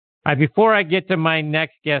All right, before I get to my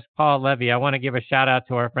next guest, Paul Levy, I want to give a shout out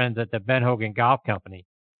to our friends at the Ben Hogan Golf Company.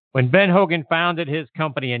 When Ben Hogan founded his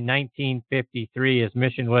company in 1953, his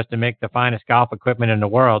mission was to make the finest golf equipment in the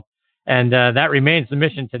world. And that remains the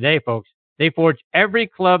mission today, folks. They forge every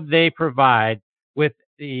club they provide with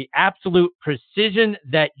the absolute precision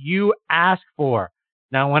that you ask for.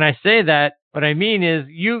 Now, when I say that, what I mean is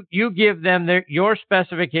you give them your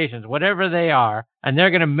specifications, whatever they are, and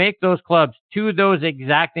they're going to make those clubs to those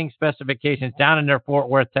exacting specifications down in their Fort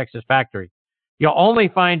Worth, Texas factory. You'll only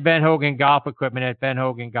find Ben Hogan Golf Equipment at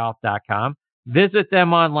benhogangolf.com. Visit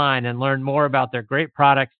them online and learn more about their great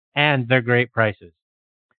products and their great prices.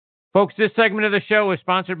 Folks, this segment of the show is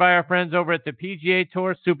sponsored by our friends over at the PGA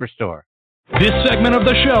Tour Superstore. This segment of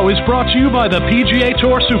the show is brought to you by the PGA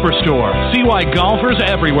Tour Superstore. See why golfers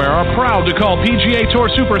everywhere are proud to call PGA Tour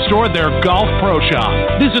Superstore their golf pro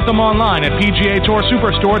shop. Visit them online at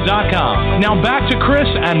PGATourSuperstore.com. Now back to Chris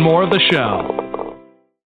and more of the show.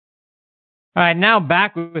 All right, now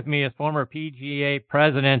back with me is former PGA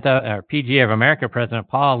PGA of America President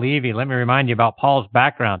Paul Levy. Let me remind you about Paul's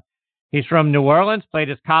background. He's from New Orleans, played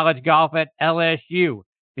his college golf at LSU.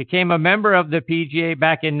 Became a member of the PGA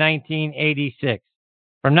back in 1986.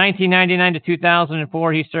 From 1999 to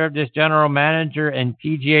 2004, he served as general manager and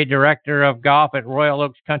PGA director of golf at Royal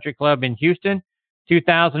Oaks Country Club in Houston.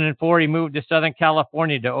 2004, he moved to Southern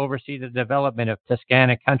California to oversee the development of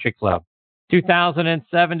Toscana Country Club.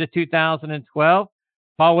 2007 to 2012,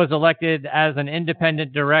 Paul was elected as an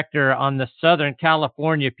independent director on the Southern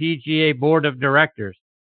California PGA Board of Directors.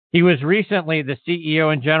 He was recently the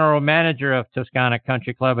CEO and general manager of Toscana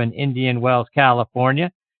Country Club in Indian Wells,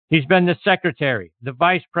 California. He's been the secretary, the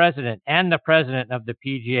vice president, and the president of the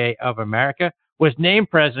PGA of America, was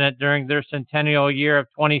named president during their centennial year of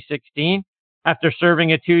 2016. After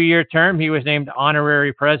serving a 2-year term, he was named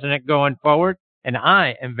honorary president going forward, and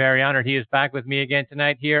I am very honored he is back with me again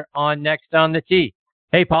tonight here on Next on the Tee.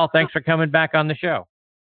 Hey, Paul, thanks for coming back on the show.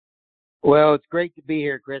 Well, it's great to be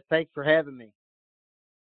here, Chris. Thanks for having me.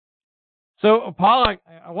 So, Paul, I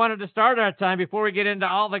wanted to start our time before we get into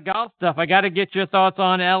all the golf stuff. I got to get your thoughts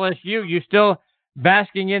on LSU. You still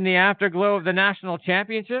basking in the afterglow of the national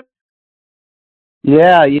championship?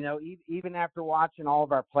 Yeah, even after watching all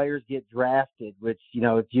of our players get drafted, which,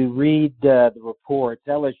 if you read the reports,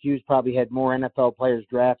 LSU's probably had more NFL players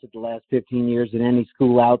drafted the last 15 years than any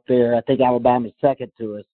school out there. I think Alabama's second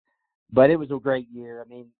to us. But it was a great year. I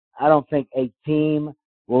mean, I don't think a team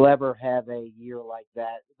will ever have a year like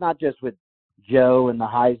that. It's not just with Joe and the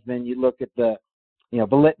Heisman. You look at the,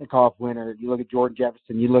 Biletnikoff winner. You look at Jordan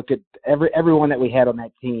Jefferson. You look at everyone that we had on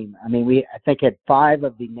that team. I mean, I think had 5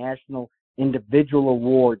 of the national individual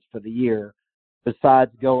awards for the year,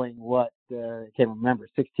 besides going I can't remember,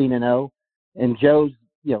 16-0. And Joe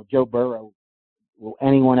Burrow. Will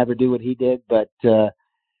anyone ever do what he did? But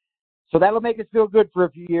so that'll make us feel good for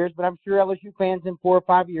a few years. But I'm sure LSU fans in 4 or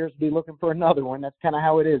 5 years will be looking for another one. That's kind of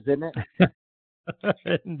how it is, isn't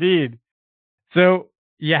it? Indeed. So,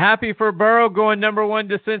 you happy for Burrow going number 1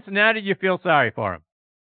 to Cincinnati? You feel sorry for him?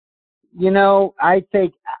 I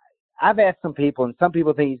think I've asked some people, and some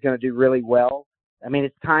people think he's going to do really well. I mean,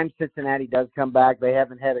 it's time Cincinnati does come back. They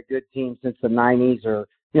haven't had a good team since the 90s or,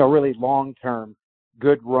 really long-term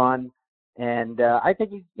good run. And I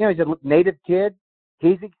think he's a native kid.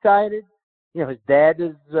 He's excited. His dad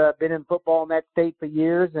has been in football in that state for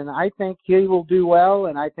years, and I think he will do well,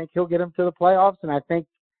 and I think he'll get him to the playoffs, and I think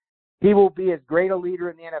he will be as great a leader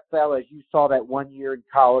in the NFL as you saw that 1 year in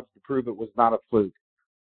college to prove it was not a fluke.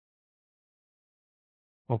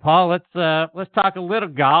 Well, Paul, let's talk a little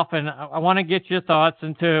golf, and I want to get your thoughts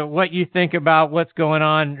into what you think about what's going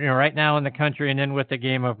on right now in the country and then with the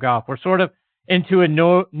game of golf. We're sort of into a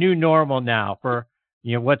new normal now for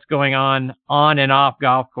what's going on and off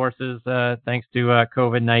golf courses thanks to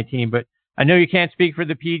COVID-19. But I know you can't speak for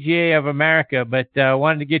the PGA of America, but I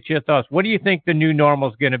wanted to get your thoughts. What do you think the new normal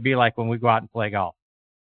is going to be like when we go out and play golf?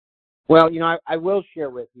 Well, I will share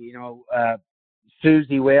with you,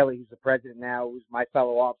 Susie Whaley, who's the president now, who's my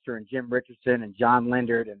fellow officer, and Jim Richardson and John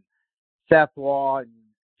Lindard and Seth Law and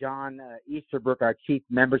John Easterbrook, our chief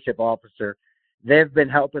membership officer. They've been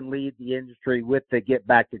helping lead the industry with the Get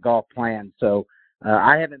Back to Golf plan. So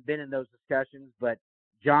I haven't been in those discussions, but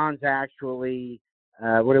John's actually,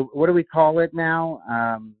 what do we call it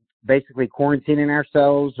now? Basically quarantining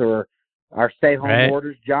ourselves or our stay-home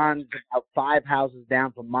orders. John's about 5 houses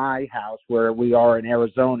down from my house where we are in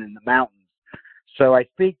Arizona in the mountains. So I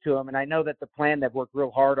speak to him, and I know that the plan they've worked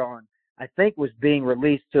real hard on, I think, was being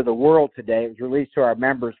released to the world today. It was released to our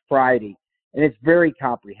members Friday, and it's very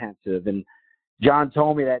comprehensive. And John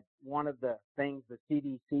told me that one of the things the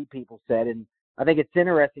CDC people said, and I think it's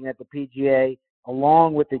interesting that the PGA,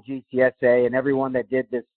 along with the GCSA and everyone that did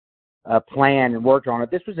this plan and worked on it,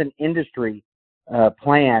 this was an industry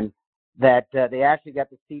plan that they actually got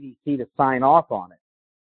the CDC to sign off on it.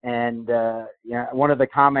 And one of the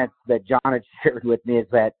comments that John had shared with me is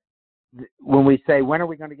that when we say, when are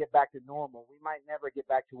we going to get back to normal, we might never get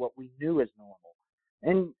back to what we knew as normal.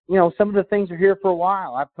 And, some of the things are here for a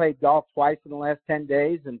while. I've played golf twice in the last 10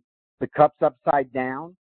 days, and the cup's upside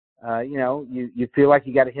down. You feel like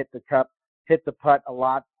you got to hit the putt a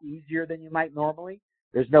lot easier than you might normally.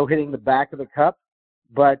 There's no hitting the back of the cup,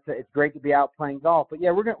 but it's great to be out playing golf. But,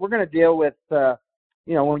 yeah, we're going to deal with,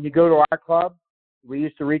 when you go to our club, we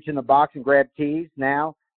used to reach in the box and grab tees.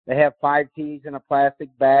 Now they have 5 tees in a plastic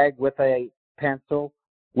bag with a pencil,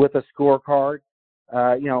 with a scorecard.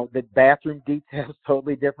 The bathroom detail is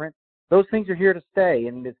totally different. Those things are here to stay,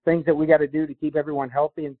 and it's things that we got to do to keep everyone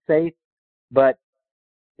healthy and safe. But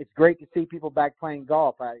it's great to see people back playing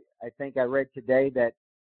golf. I think I read today that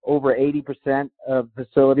over 80% of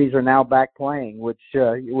facilities are now back playing, which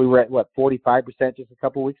we were at, 45% just a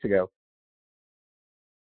couple weeks ago.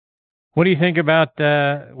 What do you think about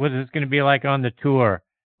what it's going to be like on the tour?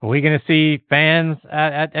 Are we going to see fans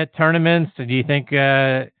at tournaments? Do you think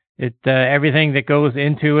everything that goes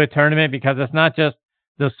into a tournament, because it's not just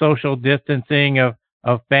the social distancing of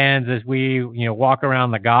fans as we walk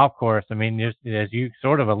around the golf course? I mean, as you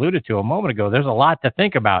sort of alluded to a moment ago, there's a lot to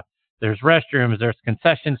think about. There's restrooms, there's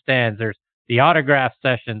concession stands, there's the autograph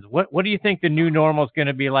sessions. What do you think the new normal is going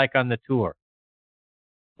to be like on the tour?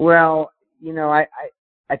 Well,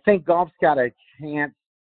 I think golf's got a chance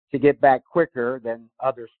to get back quicker than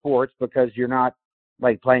other sports because you're not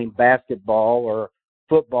like playing basketball or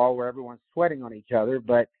football where everyone's sweating on each other.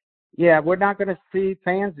 But, yeah, we're not going to see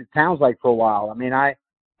fans, it sounds like, for a while. I mean,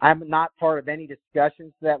 I'm not part of any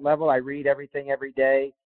discussions to that level. I read everything every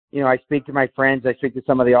day. I speak to my friends. I speak to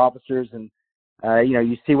some of the officers, and,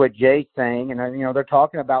 you see what Jay's saying. And, they're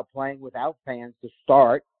talking about playing without fans to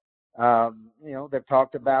start. They've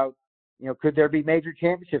talked about, could there be major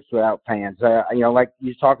championships without fans? Like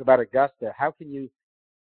you talk about Augusta.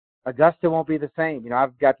 Augusta won't be the same.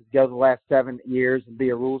 I've got to go the last 7 years and be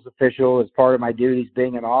a rules official as part of my duties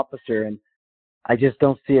being an officer, and I just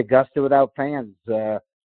don't see Augusta without fans.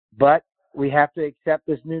 But we have to accept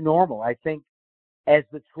this new normal. I think as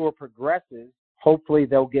the tour progresses, hopefully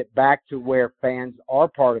they'll get back to where fans are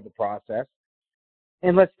part of the process.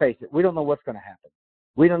 And let's face it, we don't know what's going to happen.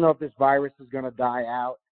 We don't know if this virus is going to die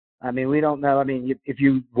out. I mean, we don't know. I mean, if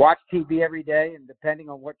you watch TV every day, and depending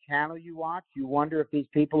on what channel you watch, you wonder if these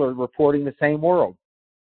people are reporting the same world.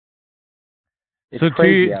 It's so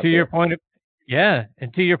crazy to your point,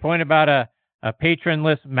 and to your point about a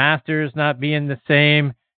patronless Masters not being the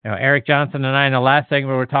same, Eric Johnson and I in the last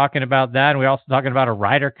segment were talking about that, and we're also talking about a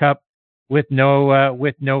Ryder Cup with no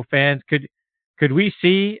fans. Could we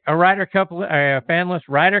see a Ryder Cup, a fanless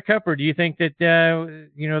Ryder Cup, or do you think that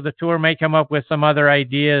the tour may come up with some other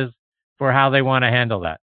ideas for how they want to handle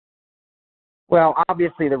that? Well,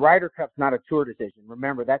 obviously the Ryder Cup's not a tour decision.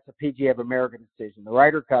 Remember, that's a PGA of America decision. The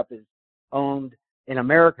Ryder Cup is owned in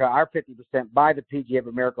America, our 50%, by the PGA of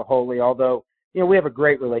America wholly. Although we have a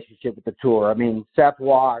great relationship with the tour. I mean, Seth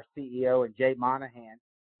Waugh, our CEO, and Jay Monahan.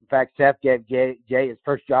 In fact, Seth gave Jay his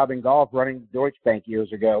first job in golf running Deutsche Bank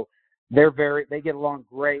years ago. They get along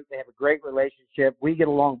great. They have a great relationship. We get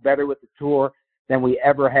along better with the tour than we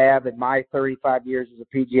ever have in my 35 years as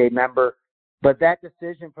a PGA member. But that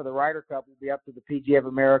decision for the Ryder Cup will be up to the PGA of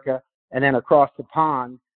America. And then across the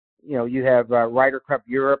pond, you have Ryder Cup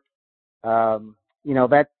Europe. It's going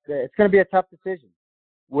to be a tough decision.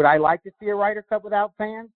 Would I like to see a Ryder Cup without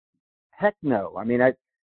fans? Heck no. I mean,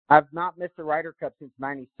 I've not missed a Ryder Cup since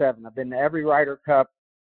 '97. I've been to every Ryder Cup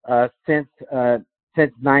since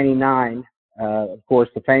 '99, of course,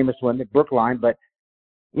 the famous one, the Brookline. But,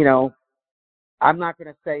 I'm not going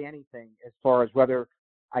to say anything as far as whether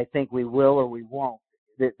I think we will or we won't.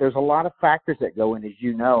 There's a lot of factors that go in, as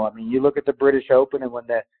you know. I mean, you look at the British Open, and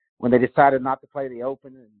when they decided not to play the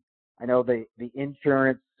Open, and I know the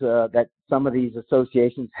insurance that some of these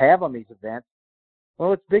associations have on these events,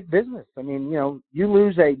 well, it's big business. I mean, you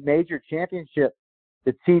lose a major championship,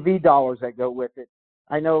 the TV dollars that go with it.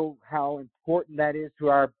 I know how important that is to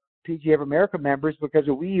our PGA of America members, because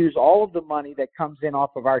we use all of the money that comes in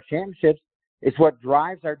off of our championships. It's what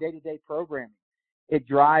drives our day-to-day programming. It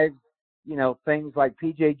drives, things like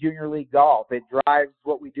PGA Junior League Golf. It drives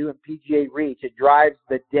what we do in PGA Reach. It drives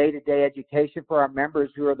the day-to-day education for our members,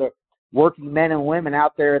 who are the working men and women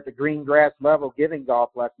out there at the green grass level giving golf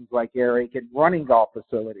lessons like Eric and running golf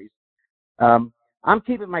facilities. I'm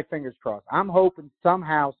keeping my fingers crossed. I'm hoping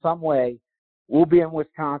somehow, some way, we'll be in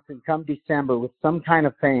Wisconsin come December with some kind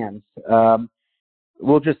of fans.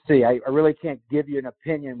 We'll just see. I really can't give you an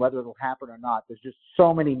opinion whether it'll happen or not. There's just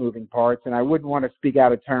so many moving parts, and I wouldn't want to speak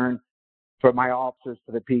out of turn for my officers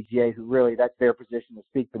for the PGA, who really, that's their position to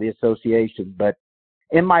speak for the association. But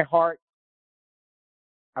in my heart,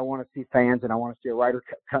 I want to see fans, and I want to see a Ryder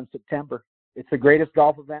Cup come September. It's the greatest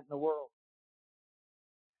golf event in the world.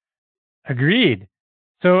 Agreed.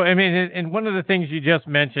 So, I mean, and one of the things you just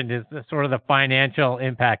mentioned is the sort of the financial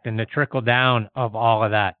impact and the trickle down of all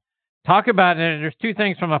of that. Talk about it. There's two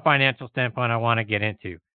things from a financial standpoint I want to get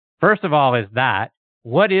into. First of all is that.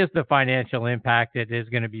 What is the financial impact that is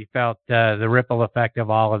going to be felt, the ripple effect of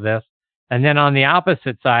all of this? And then on the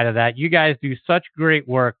opposite side of that, you guys do such great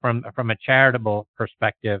work from a charitable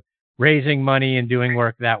perspective, raising money and doing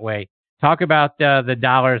work that way. Talk about the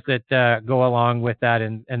dollars that go along with that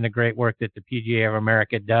and the great work that the PGA of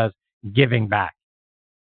America does giving back.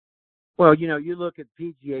 Well, you know, you look at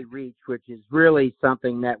PGA Reach, which is really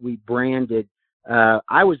something that we branded.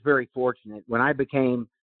 I was very fortunate. When I became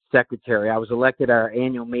secretary, I was elected at our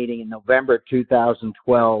annual meeting in November of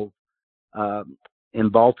 2012 in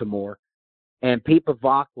Baltimore. And Pete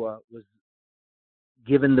Bavacqua was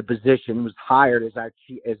given the position, was hired as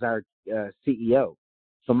our CEO.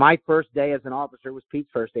 So my first day as an officer was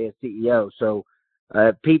Pete's first day as CEO. So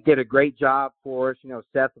Pete did a great job for us. You know,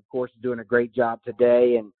 Seth, of course, is doing a great job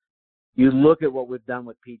today. And you look at what we've done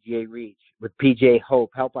with PGA Reach, with PGA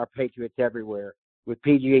Hope, Help Our Patriots Everywhere, with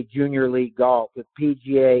PGA Junior League Golf, with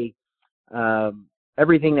PGA,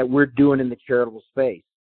 everything that we're doing in the charitable space.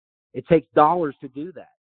 It takes dollars to do that.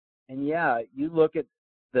 And yeah, you look at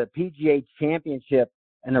the PGA Championship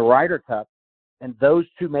and the Ryder Cup, and those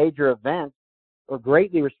two major events are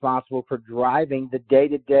greatly responsible for driving the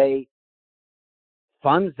day-to-day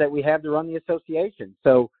funds that we have to run the association.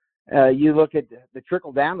 So you look at the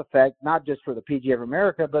trickle-down effect, not just for the PGA of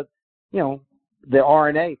America, but, you know, the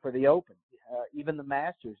RNA for the Open, even the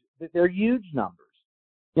Masters. They're huge numbers.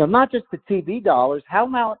 You know, not just the TV dollars. How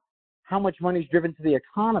much money is driven to the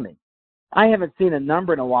economy? I haven't seen a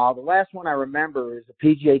number in a while. The last one I remember is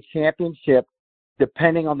the PGA Championship,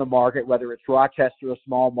 depending on the market, whether it's Rochester, a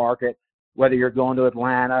small market, whether you're going to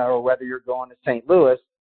Atlanta or whether you're going to St. Louis.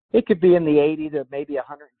 It could be in the 80 to maybe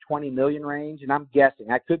 120 million range, and I'm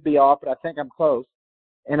guessing. I could be off, but I think I'm close.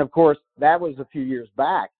 And, of course, that was a few years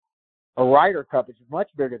back. A Ryder Cup is much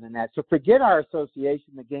bigger than that. So forget our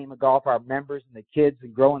association, the game of golf, our members and the kids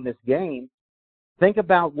and growing this game. Think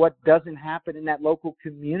about what doesn't happen in that local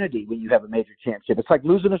community when you have a major championship. It's like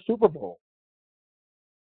losing a Super Bowl.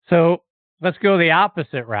 So let's go the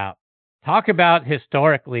opposite route. Talk about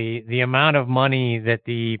historically the amount of money that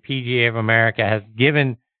the PGA of America has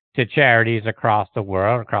given to charities across the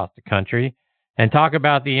world, across the country, and talk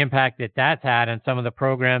about the impact that that's had on some of the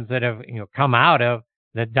programs that have, you know, come out of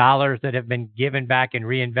the dollars that have been given back and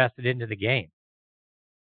reinvested into the game.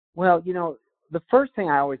 Well, you know, the first thing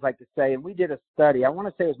I always like to say, and we did a study, I want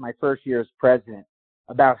to say it was my first year as president,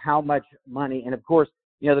 about how much money, and of course,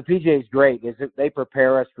 you know, the PGA is great, is that they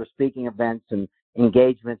prepare us for speaking events and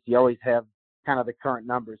engagements. You always have kind of the current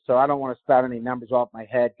numbers. So I don't want to spout any numbers off my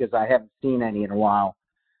head because I haven't seen any in a while.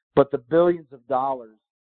 But the billions of dollars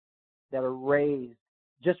that are raised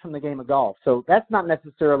just from the game of golf. So that's not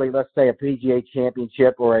necessarily, let's say, a PGA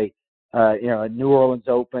Championship or a New Orleans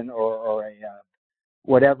Open or a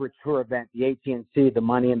whatever tour event, the AT&T, the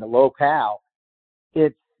money in the locale.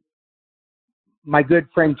 It's my good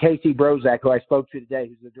friend Casey Brozak, who I spoke to today,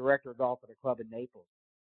 who's the director of golf at a club in Naples.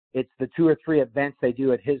 It's the 2 or 3 events they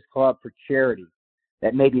do at his club for charity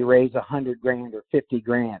that maybe raise $100,000 or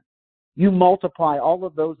 $50,000. You multiply all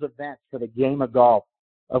of those events for the game of golf,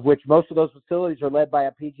 of which most of those facilities are led by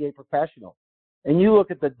a PGA professional. And you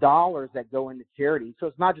look at the dollars that go into charity. So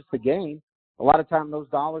it's not just the game. A lot of times those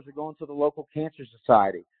dollars are going to the local cancer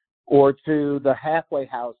society or to the halfway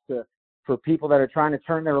house for people that are trying to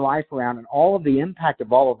turn their life around, and all of the impact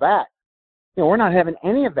of all of that. You know, we're not having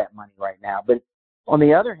any of that money right now. But on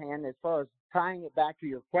the other hand, as far as tying it back to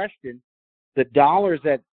your question, the dollars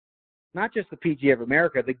that not just the PGA of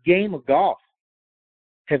America, the game of golf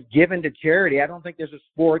have given to charity, I don't think there's a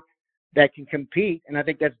sport that can compete, and I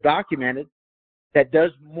think that's documented, that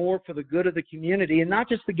does more for the good of the community, and not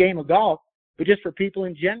just the game of golf, but just for people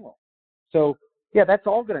in general. So, yeah, that's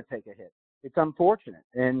all going to take a hit. It's unfortunate.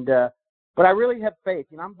 But I really have faith.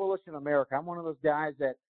 You know, I'm bullish in America. I'm one of those guys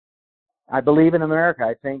that I believe in America.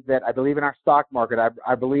 I believe in our stock market.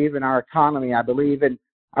 I believe in our economy. I believe in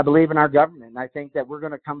our government. And I think that we're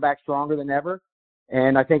going to come back stronger than ever.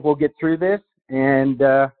 And I think we'll get through this. And,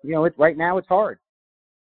 right now it's hard.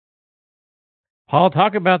 Paul,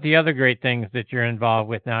 talk about the other great things that you're involved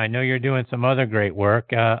with now. I know you're doing some other great work.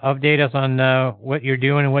 Update us on what you're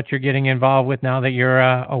doing and what you're getting involved with now that you're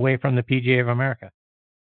away from the PGA of America.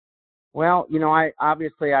 Well,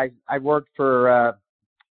 I worked for,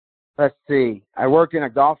 I worked in a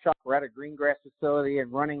golf shop. We're at a green grass facility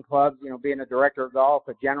and running clubs, being a director of golf,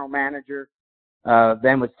 a general manager.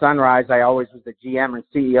 Then with Sunrise, I always was the GM and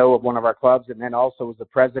CEO of one of our clubs, and then also was the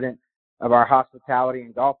president of our hospitality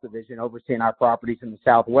and golf division, overseeing our properties in the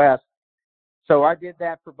Southwest. So I did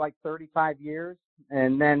that for like 35 years.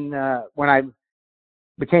 And then when I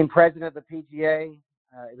became president of the PGA,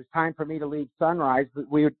 it was time for me to leave Sunrise.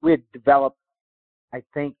 But we had developed, I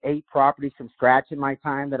think, 8 properties from scratch in my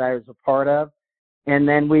time that I was a part of. And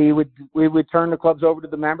then we would turn the clubs over to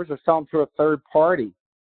the members or sell them to a third party.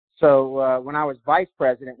 So when I was vice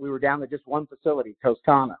president, we were down to just one facility,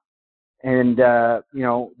 Toscana. And,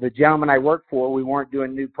 the gentleman I worked for, we weren't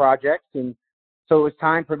doing new projects. And so it was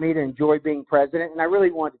time for me to enjoy being president. And I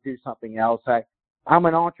really wanted to do something else. I'm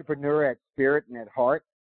an entrepreneur at spirit and at heart.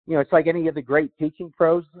 It's like any of the great teaching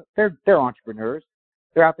pros. They're entrepreneurs.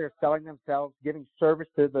 They're out there selling themselves, giving service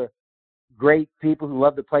to the great people who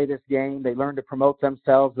love to play this game. They learn to promote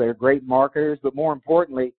themselves. They're great marketers. But more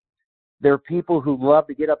importantly, they're people who love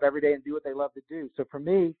to get up every day and do what they love to do. So for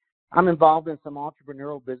me, I'm involved in some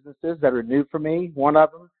entrepreneurial businesses that are new for me. One of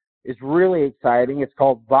them is really exciting. It's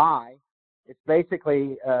called Vi. It's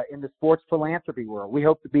basically in the sports philanthropy world. We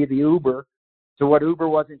hope to be the Uber to what Uber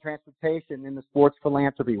was in transportation in the sports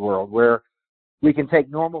philanthropy world, where we can take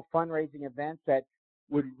normal fundraising events that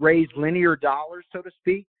would raise linear dollars, so to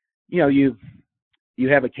speak. You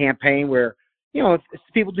have a campaign where, if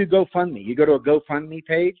people do GoFundMe, you go to a GoFundMe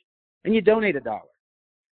page and you donate $1.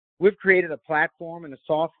 We've created a platform and a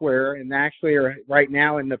software, and actually are right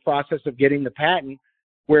now in the process of getting the patent,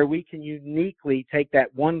 where we can uniquely take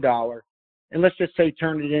that $1 and let's just say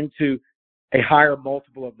turn it into a higher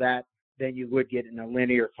multiple of that than you would get in a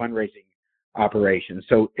linear fundraising operation.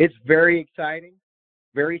 So it's very exciting,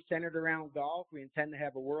 very centered around golf. We intend to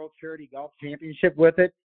have a World Charity Golf Championship with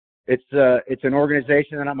it. It's an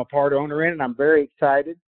organization that I'm a part owner in, and I'm very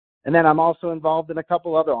excited. And then I'm also involved in a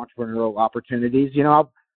couple other entrepreneurial opportunities.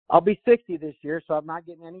 I'll be 60 this year, so I'm not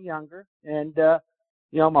getting any younger. And,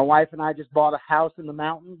 my wife and I just bought a house in the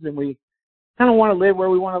mountains, and we kind of want to live where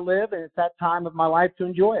we want to live, and it's that time of my life to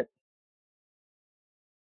enjoy it.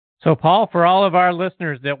 So, Paul, for all of our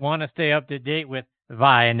listeners that want to stay up to date with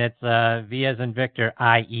Vi, and it's V as in Victor,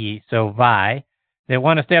 I-E, so Vi, they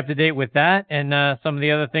want to stay up to date with that and some of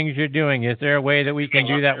the other things you're doing. Is there a way that we can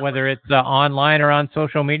do that, whether it's online or on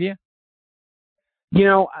social media?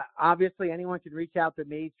 Obviously, anyone can reach out to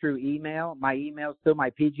me through email. My email is still my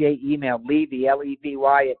PGA email, Levy, Levy,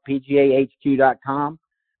 at PGAHQ.com.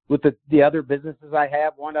 With the other businesses I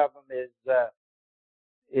have, one of them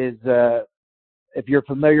is if you're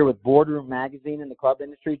familiar with Boardroom Magazine in the club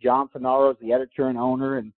industry, John Finaro is the editor and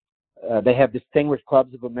owner, and they have Distinguished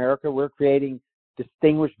Clubs of America. We're creating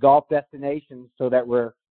distinguished golf destinations so that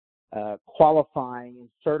we're qualifying and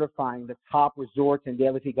certifying the top resorts and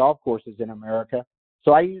daily fee golf courses in America.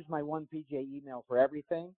 So I use my one PGA email for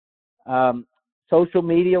everything. Social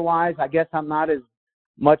media-wise, I guess I'm not as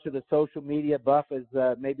much of the social media buff as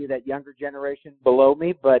maybe that younger generation below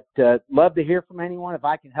me, but love to hear from anyone if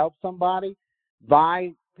I can help somebody.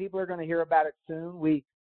 Vi, people are going to hear about it soon. We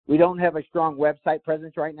don't have a strong website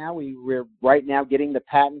presence right now. We're right now getting the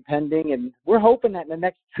patent pending, and we're hoping that in the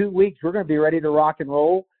next 2 weeks we're going to be ready to rock and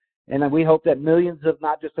roll. And then we hope that millions of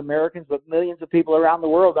not just Americans, but millions of people around the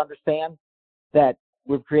world understand that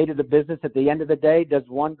we've created a business at the end of the day does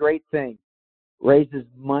one great thing, raises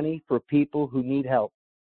money for people who need help.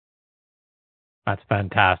 That's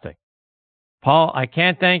fantastic. Paul, I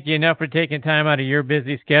can't thank you enough for taking time out of your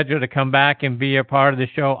busy schedule to come back and be a part of the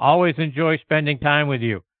show. Always enjoy spending time with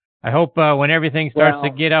you. I hope when everything starts to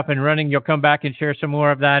get up and running, you'll come back and share some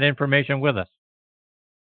more of that information with us.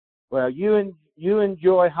 Well, you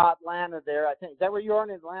enjoy hot Atlanta there. I think, is that where you are in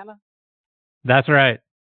Atlanta? That's right.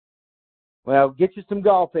 Well, get you some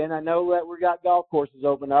golf in. I know that we got golf courses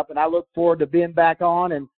open up, and I look forward to being back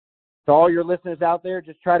on. And to all your listeners out there,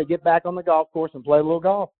 just try to get back on the golf course and play a little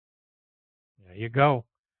golf. There you go.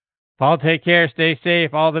 Paul, take care. Stay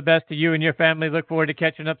safe. All the best to you and your family. Look forward to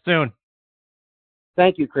catching up soon.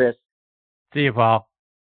 Thank you, Chris. See you, Paul.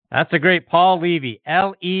 That's a great Paul Levy.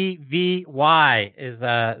 Levy is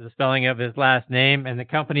the spelling of his last name. And the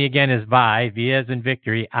company, again, is Vi, V as in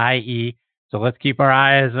victory, I-E. So let's keep our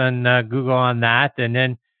eyes on Google on that. And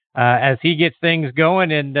then as he gets things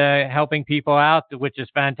going and helping people out, which is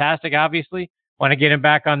fantastic, obviously, want to get him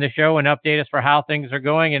back on the show and update us for how things are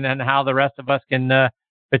going and then how the rest of us can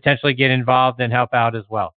potentially get involved and help out as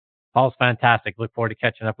well. Paul's fantastic. Look forward to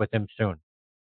catching up with him soon.